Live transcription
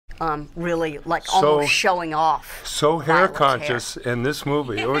really like almost showing off. So hair Violet's conscious in this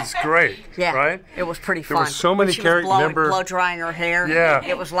movie. It was great. Yeah, right? It was pretty fun. There were so many characters. Blow drying her hair. Yeah.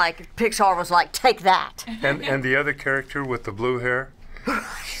 It was like Pixar was like, take that. And the other character with the blue hair.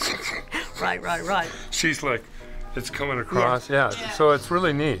 Right. She's like, it's coming across. Yeah. So it's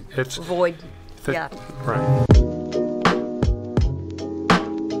really neat. It's void. Yeah. Right.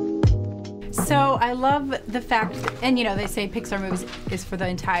 So I love the fact, and you know, they say Pixar movies is for the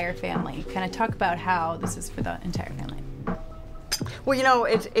entire family. Kind of talk about how this is for the entire family. Well, you know,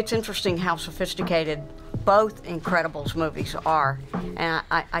 it's interesting how sophisticated both Incredibles movies are, and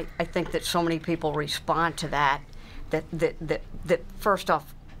I think that so many people respond to that. That first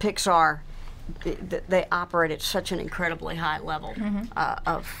off, Pixar, they operate at such an incredibly high level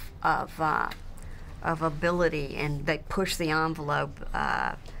of ability, and they push the envelope.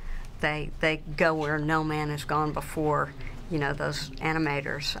 They go where no man has gone before, you know, those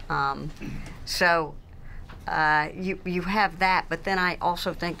animators. So you have that, but then I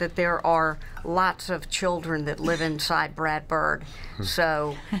also think that there are lots of children that live inside Brad Bird.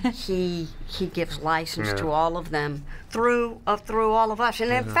 So he gives license to all of them through all of us.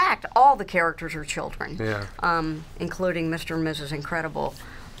 And in fact, all the characters are children, including Mr. and Mrs. Incredible.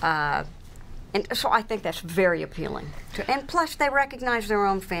 And so I think that's very appealing. And plus, they recognize their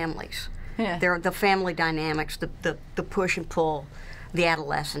own families. Yeah. The family dynamics, the push and pull, the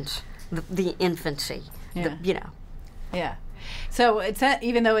adolescence, the infancy, you know. Yeah. So it's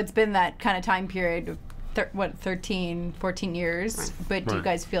even though it's been that kind of time period, 13, 14 years, but do you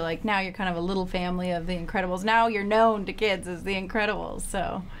guys feel like now you're kind of a little family of the Incredibles? Now you're known to kids as the Incredibles,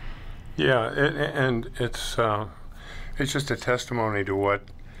 so. Yeah, and it's just a testimony to what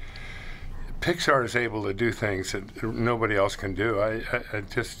Pixar is able to do, things that nobody else can do.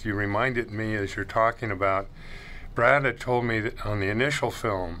 You reminded me as you're talking about, Brad had told me that on the initial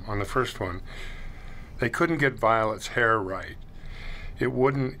film, on the first one, they couldn't get Violet's hair right. It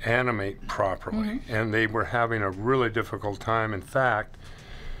wouldn't animate properly, and they were having a really difficult time. In fact,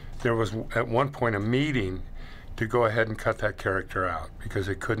 there was at one point a meeting to go ahead and cut that character out because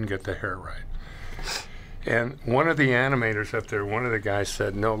they couldn't get the hair right. And one of the animators up there, one of the guys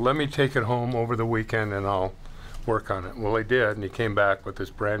said, no, let me take it home over the weekend and I'll work on it. Well, he did, and he came back with this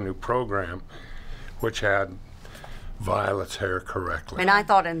brand new program which had Violet's hair correctly. And I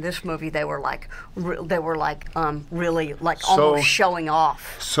thought in this movie they were like really like almost showing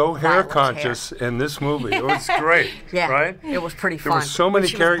off. So hair conscious in this movie. It was great. Right? It was pretty fun. There were so many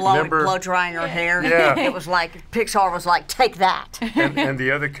characters. Blow drying her hair. Yeah. It was like Pixar was like, take that. And the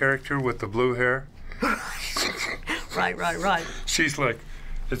other character with the blue hair. Right. She's like,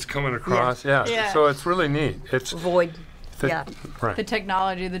 it's coming across. Yeah. So it's really neat. It's void. The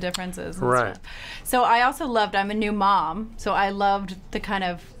technology, the differences. And right. stuff. So I also loved, I'm a new mom, so I loved the kind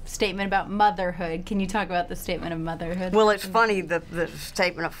of statement about motherhood. Can you talk about the statement of motherhood? Well, it's funny, the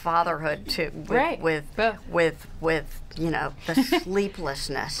statement of fatherhood too, with you know, the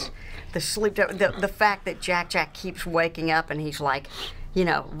sleeplessness, the fact that Jack keeps waking up and he's like, you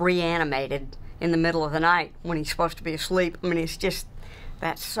know, reanimated in the middle of the night when he's supposed to be asleep. I mean, it's just,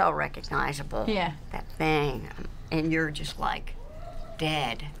 that's so recognizable. Yeah. That thing. And you're just like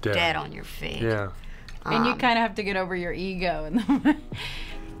dead on your feet. Yeah. And you kind of have to get over your ego.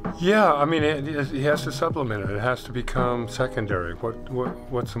 Yeah, I mean, he has to supplement it. It has to become secondary.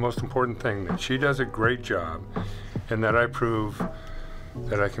 What's the most important thing? That she does a great job, and that I prove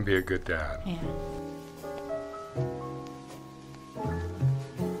that I can be a good dad. Yeah.